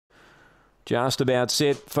Just about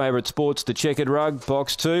set. Favourite sports, the checkered rug,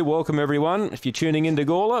 box 2. Welcome everyone. If you're tuning into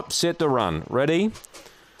Gawler, set to run. Ready?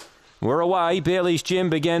 We're away. Bailey's Gem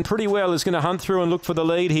began pretty well. Is going to hunt through and look for the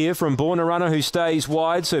lead here from Born a Runner, who stays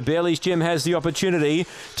wide. So Bailey's Gem has the opportunity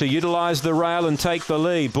to utilise the rail and take the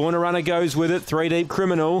lead. Born a Runner goes with it. 3 Deep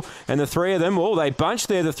Criminal. And the three of them, oh, they bunched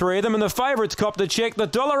there, the three of them. And the favourites copped a check. The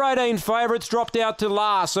 $1.18 favourites dropped out to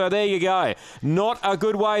last. So there you go. Not a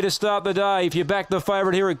good way to start the day if you back the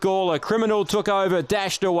favourite here at Gawler. Criminal took over,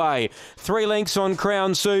 dashed away. 3 lengths on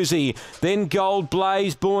Crown Susie. Then Gold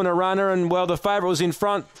Blaze, Born a Runner. And, well, the favourite was in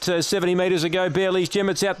front 70 metres ago. Bailey's Gem,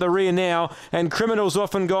 it's out the rear now, and Criminal's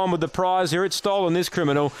often gone with the prize here. It's stolen, this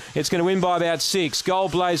Criminal. It's going to win by about 6.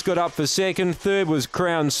 Gold Blaze got up for second. Third was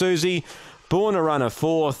Crown Susie. Born a Runner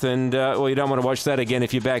fourth, and, well, you don't want to watch that again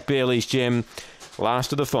if you back Bailey's Gem.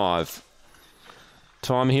 Last of the 5.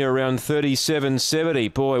 Time here around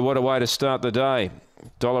 37.70. Boy, what a way to start the day.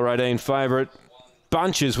 $1.18 favourite.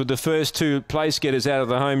 Bunches with the first 2 place getters out of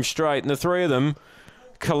the home straight, and the 3 of them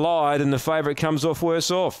collide, and the favourite comes off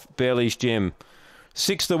worse off. Bailey's Gem.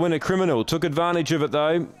 6th, the winner, Criminal. Took advantage of it,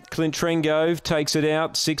 though. Clint Trengove takes it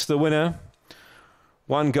out. 6th, the winner.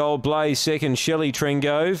 1 Gold Blaze, 2nd, Shelley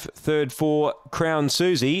Trengove. 3rd, 4 Crown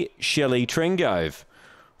Susie, Shelley Trengove.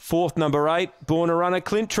 4th, number 8, Born a Runner,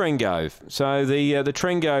 Clint Trengove. So the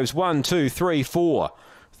Trengoves, 1, 2, 3, 4.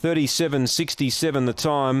 37.67 the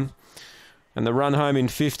time. And the run home in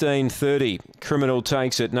 15.30. Criminal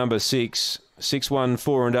takes it, number 6. 6, 1,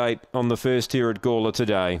 4 and 8 on the first here at Gawler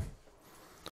today.